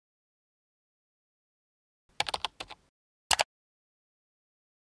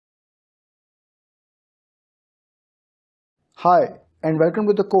Hi, and welcome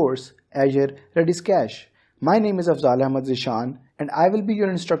to the course Azure Redis Cache. My name is Afzal Ahmad Zishan, and I will be your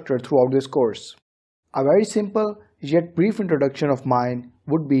instructor throughout this course. A very simple yet brief introduction of mine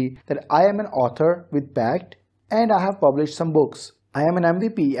would be that I am an author with Pact and I have published some books. I am an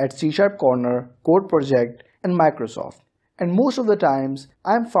MVP at C# Corner, Code Project, and Microsoft. And most of the times,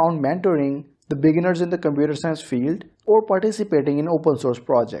 I am found mentoring the beginners in the computer science field or participating in open source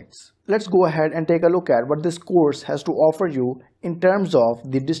projects. Let's go ahead and take a look at what this course has to offer you in terms of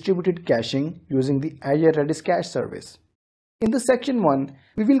the distributed caching using the Azure Redis Cache service. In the section 1,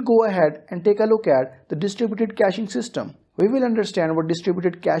 we will go ahead and take a look at the distributed caching system. We will understand what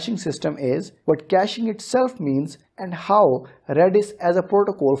distributed caching system is, what caching itself means, and how Redis as a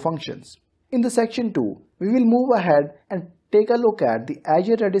protocol functions. In the section 2, we will move ahead and take a look at the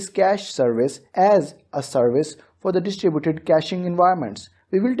Azure Redis Cache service as a service for the distributed caching environments.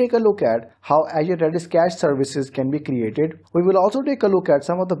 We will take a look at how Azure Redis Cache services can be created. We will also take a look at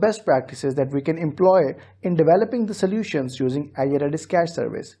some of the best practices that we can employ in developing the solutions using Azure Redis Cache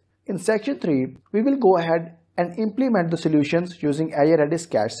service. In section 3, we will go ahead and implement the solutions using Azure Redis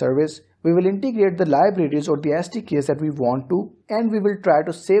Cache service. We will integrate the libraries or the SDKs that we want to, and we will try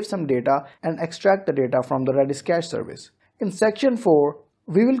to save some data and extract the data from the Redis Cache service. In section 4,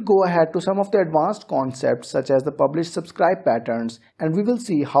 we will go ahead to some of the advanced concepts such as the publish-subscribe patterns, and we will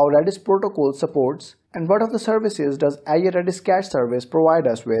see how Redis protocol supports and what of the services does Azure Redis Cache service provide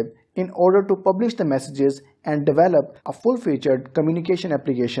us with in order to publish the messages and develop a full-featured communication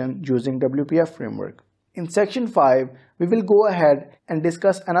application using WPF framework. In section 5, we will go ahead and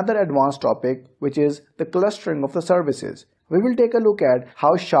discuss another advanced topic, which is the clustering of the services. We will take a look at how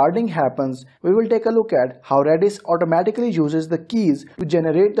sharding happens. We will take a look at how Redis automatically uses the keys to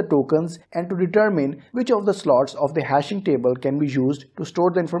generate the tokens and to determine which of the slots of the hashing table can be used to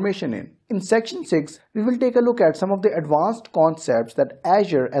store the information in. In section 6, we will take a look at some of the advanced concepts that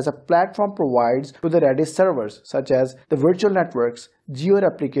Azure as a platform provides to the Redis servers, such as the virtual networks, geo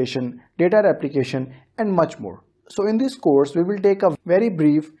replication, data replication, and much more. So in this course, we will take a very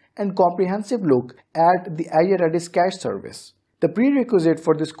brief and comprehensive look at the Azure Redis Cache service. The prerequisites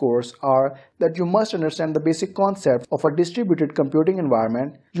for this course are that you must understand the basic concept of a distributed computing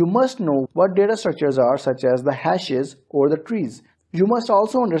environment. You must know what data structures are, such as the hashes or the trees. You must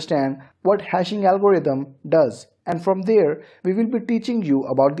also understand what hashing algorithm does. And from there, we will be teaching you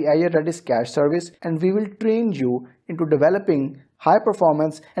about the Azure Redis Cache service, and we will train you into developing high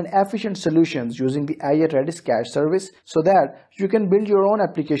performance and efficient solutions using the Azure Redis Cache service so that you can build your own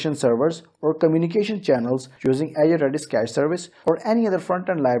application servers or communication channels using Azure Redis Cache service or any other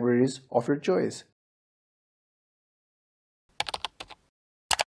front-end libraries of your choice.